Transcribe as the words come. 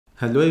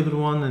Hello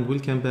everyone and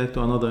welcome back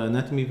to another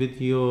anatomy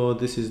video.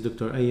 This is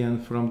Dr.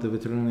 Ayan from the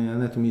Veterinary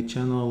Anatomy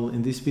channel.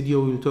 In this video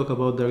we'll talk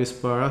about the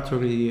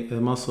respiratory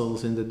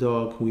muscles in the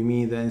dog. We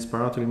mean the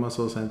inspiratory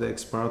muscles and the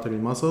expiratory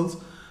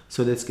muscles.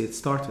 So let's get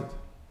started.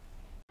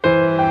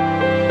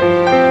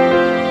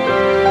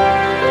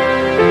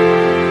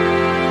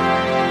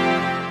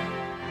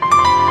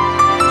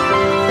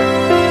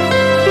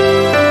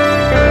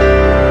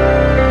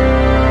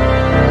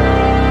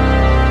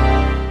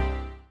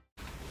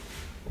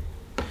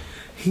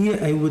 Here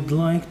I would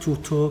like to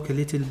talk a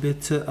little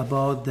bit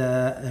about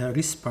the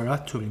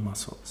respiratory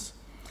muscles.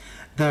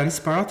 The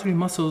respiratory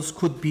muscles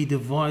could be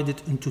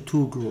divided into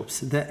two groups,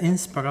 the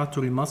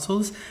inspiratory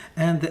muscles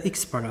and the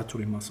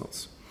expiratory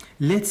muscles.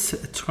 Let's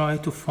try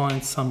to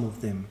find some of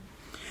them.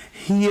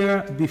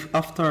 Here,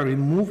 after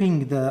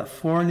removing the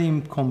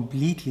forelimb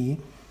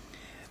completely,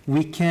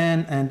 we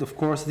can, and of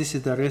course this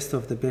is the rest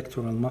of the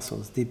pectoral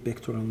muscles, deep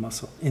pectoral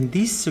muscle. In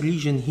this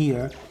region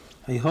here,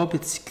 I hope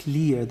it's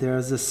clear,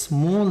 there's a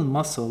small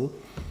muscle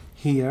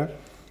here.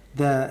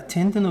 The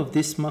tendon of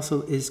this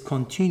muscle is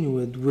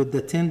continued with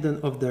the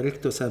tendon of the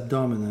rectus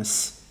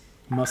abdominis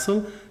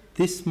muscle.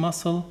 This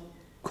muscle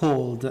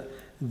called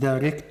the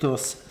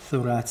rectus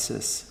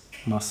thoracis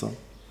muscle.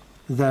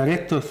 The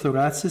rectus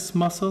thoracis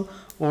muscle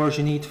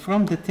originates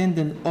from the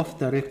tendon of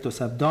the rectus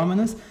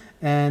abdominis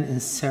and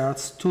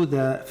inserts to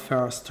the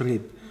first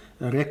rib.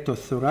 The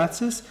rectus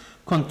thoracis,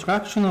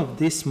 contraction of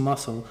this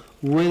muscle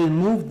will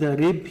move the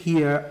rib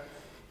here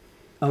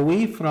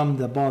away from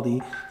the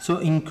body, so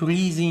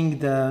increasing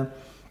the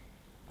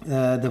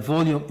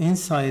volume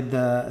inside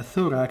the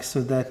thorax.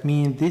 So that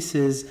means this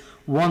is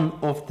one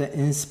of the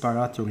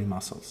inspiratory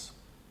muscles.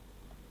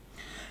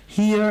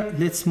 Here,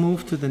 let's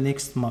move to the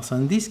next muscle.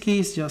 In this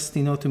case, just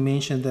to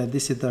mention that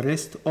this is the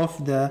rest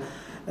of the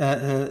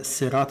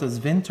serratus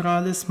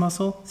ventralis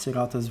muscle,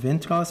 serratus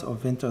ventralis or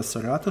ventral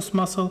serratus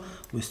muscle,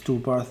 with two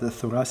parts, the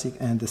thoracic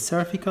and the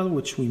cervical,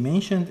 which we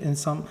mentioned in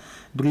some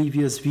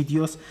previous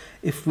videos.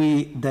 If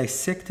we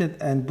dissect it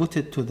and put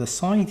it to the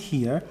side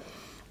here,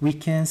 we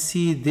can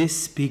see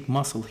this big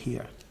muscle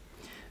here.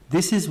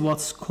 This is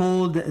what's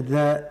called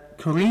the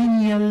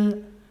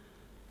cranial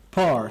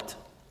part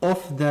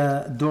of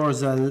the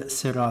dorsal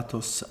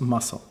serratus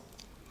muscle.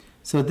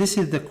 So this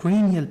is the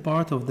cranial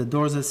part of the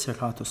dorsal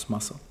serratus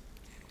muscle.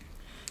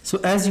 So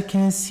as you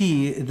can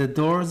see, the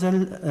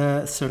dorsal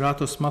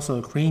serratus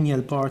muscle,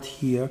 cranial part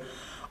here,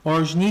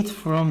 originates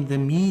from the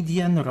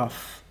median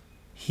ruff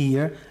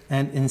here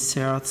and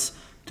inserts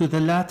to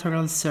the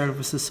lateral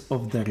surfaces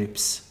of the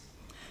ribs.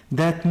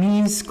 That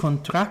means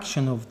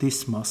contraction of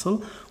this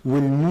muscle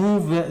will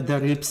move the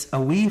ribs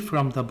away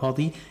from the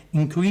body,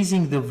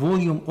 increasing the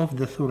volume of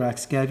the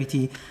thorax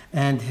cavity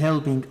and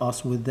helping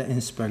us with the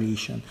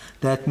inspiration.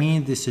 That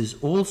means this is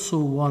also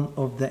one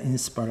of the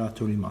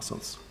inspiratory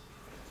muscles.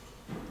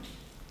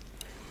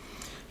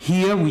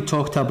 Here we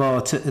talked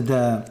about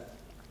the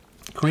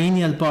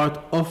cranial part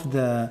of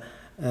the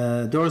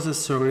dorsal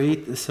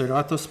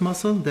serratus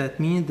muscle. That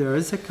means there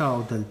is a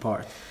caudal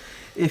part.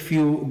 If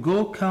you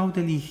go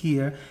caudally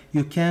here,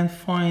 you can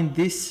find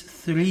these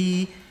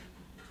three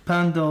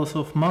bundles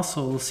of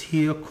muscles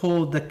here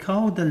called the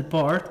caudal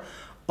part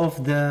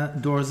of the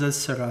dorsal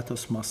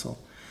serratus muscle.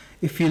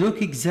 If you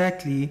look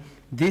exactly,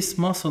 this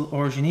muscle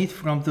originates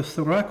from the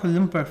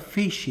thoracolumbar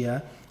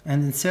fascia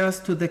and inserts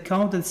to the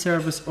caudal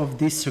surface of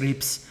these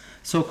ribs.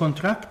 So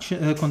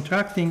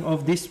contracting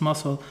of this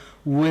muscle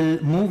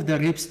will move the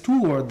ribs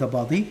toward the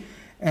body,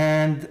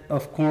 and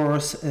of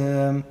course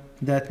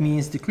that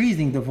means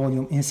decreasing the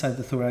volume inside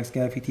the thorax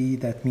cavity.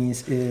 That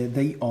means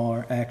they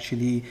are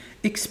actually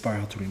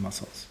expiratory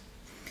muscles.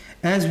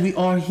 As we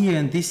are here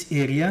in this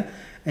area,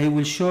 I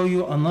will show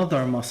you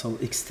another muscle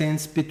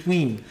extends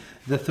between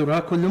the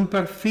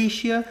thoracolumbar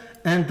fascia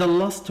and the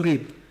last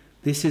rib.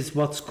 This is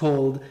what's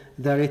called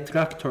the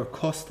retractor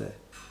costa.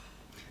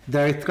 The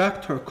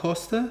retractor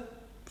costa,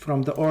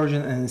 from the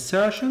origin and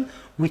insertion,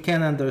 we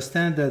can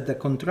understand that the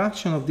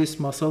contraction of this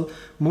muscle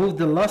moves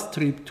the last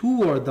rib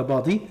toward the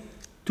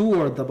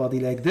body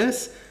like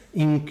this,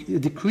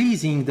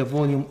 decreasing the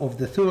volume of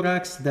the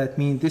thorax. That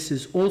means this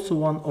is also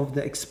one of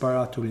the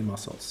expiratory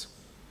muscles.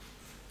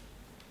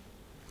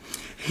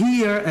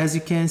 Here, as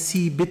you can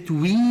see,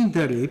 between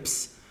the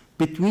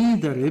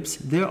ribs,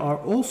 there are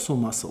also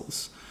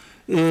muscles.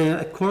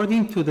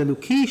 According to the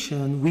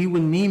location, we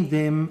will name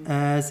them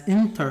as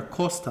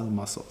intercostal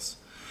muscles.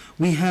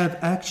 We have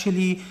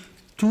actually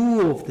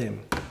two of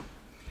them.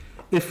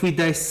 If we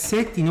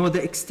dissect,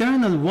 the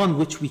external one,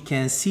 which we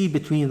can see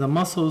between the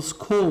muscles,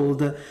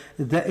 called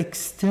the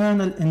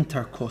external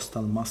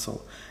intercostal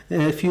muscle.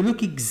 If you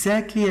look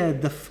exactly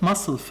at the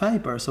muscle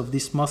fibers of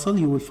this muscle,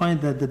 you will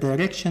find that the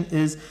direction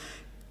is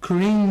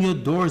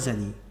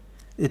craniodorsally.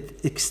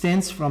 It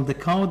extends from the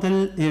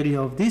caudal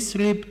area of this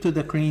rib to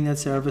the cranial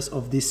surface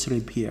of this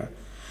rib here.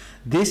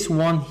 This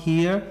one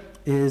here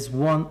is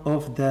one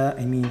of the,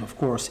 of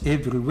course,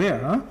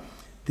 everywhere.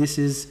 This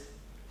is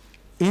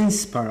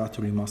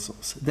inspiratory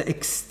muscles, the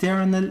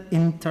external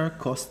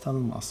intercostal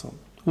muscle.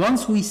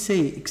 Once we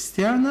say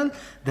external,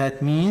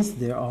 that means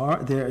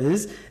there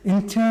is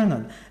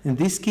internal. In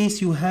this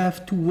case, you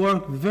have to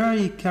work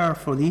very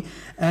carefully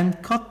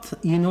and cut,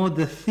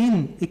 the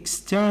thin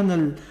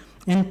external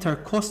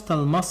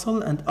intercostal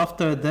muscle, and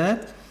after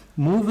that,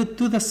 move it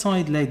to the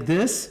side like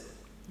this,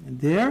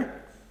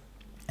 there,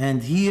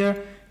 and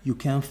here you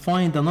can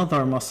find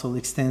another muscle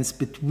extends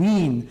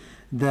between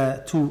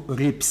the two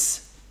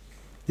ribs.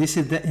 This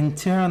is the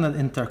internal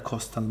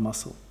intercostal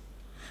muscle.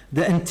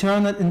 The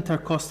internal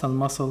intercostal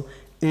muscle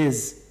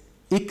is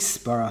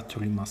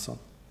expiratory muscle.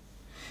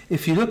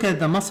 If you look at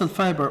the muscle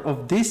fiber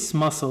of this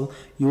muscle,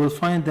 you will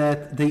find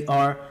that they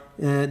are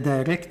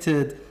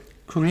directed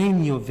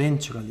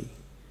cranioventrally.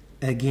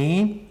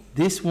 Again,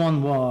 this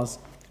one was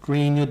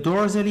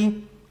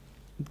craniodorsally,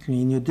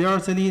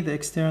 the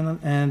external,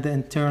 and the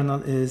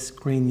internal is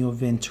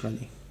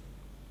cranioventrally.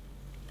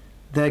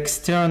 The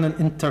external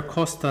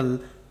intercostal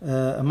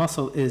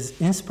muscle is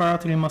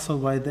inspiratory muscle,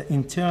 while the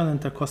internal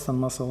intercostal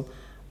muscle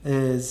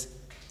is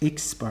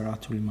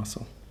expiratory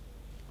muscle.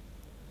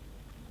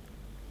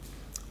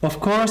 Of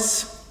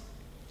course,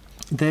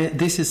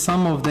 this is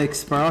some of the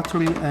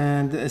expiratory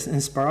and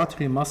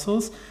inspiratory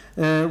muscles.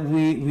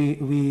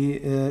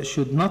 We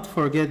should not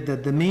forget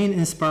that the main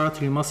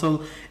inspiratory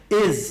muscle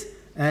is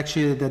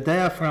actually the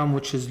diaphragm,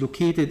 which is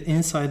located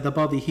inside the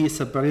body. Here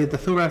separates the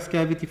thorax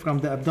cavity from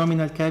the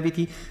abdominal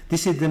cavity.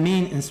 This is the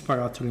main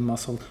inspiratory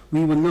muscle.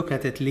 We will look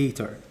at it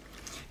later.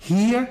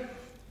 Here,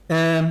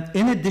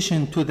 in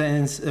addition to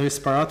the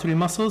respiratory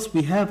muscles,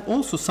 we have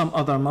also some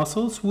other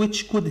muscles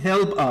which could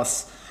help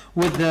us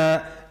with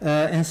the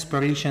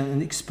inspiration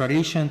and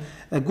expiration.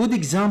 A good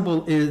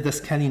example is the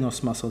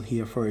scalenus muscle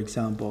here, for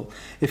example.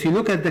 If you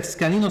look at the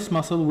scalenus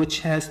muscle, which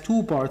has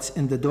two parts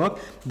in the dog,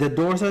 the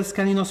dorsal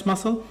scalenus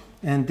muscle,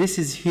 and this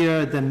is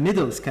here the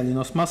middle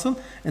scalenus muscle.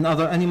 In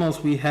other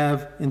animals, we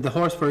have, in the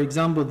horse, for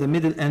example, the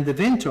middle and the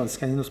ventral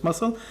scalenus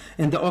muscle.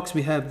 In the ox,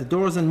 we have the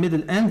dorsal,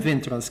 middle, and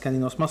ventral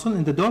scalenus muscle.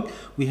 In the dog,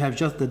 we have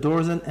just the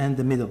dorsal and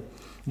the middle.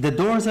 The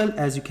dorsal,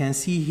 as you can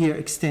see here,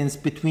 extends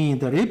between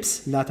the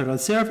ribs, lateral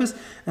surface,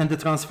 and the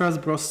transverse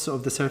process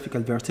of the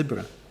cervical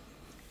vertebra.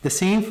 The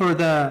same for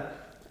the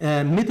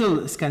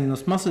middle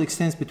scalenus muscle,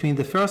 extends between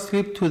the first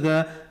rib to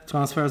the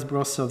transverse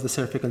process of the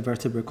cervical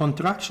vertebra.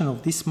 Contraction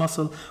of this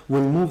muscle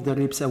will move the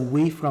ribs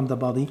away from the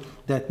body.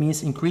 That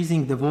means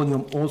increasing the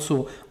volume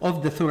also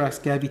of the thorax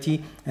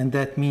cavity, and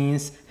that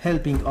means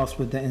helping us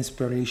with the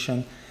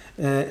inspiration.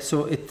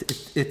 So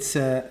it's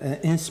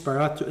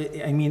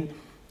inspiratory. I mean,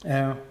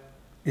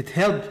 it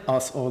helped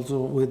us also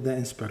with the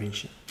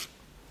inspiration.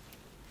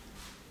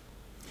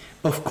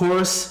 Of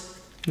course,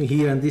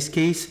 here in this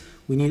case,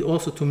 we need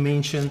also to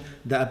mention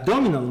the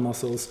abdominal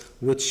muscles,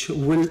 which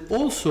will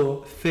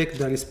also affect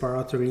the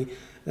respiratory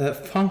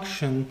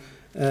function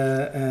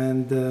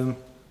and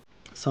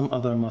some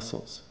other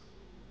muscles.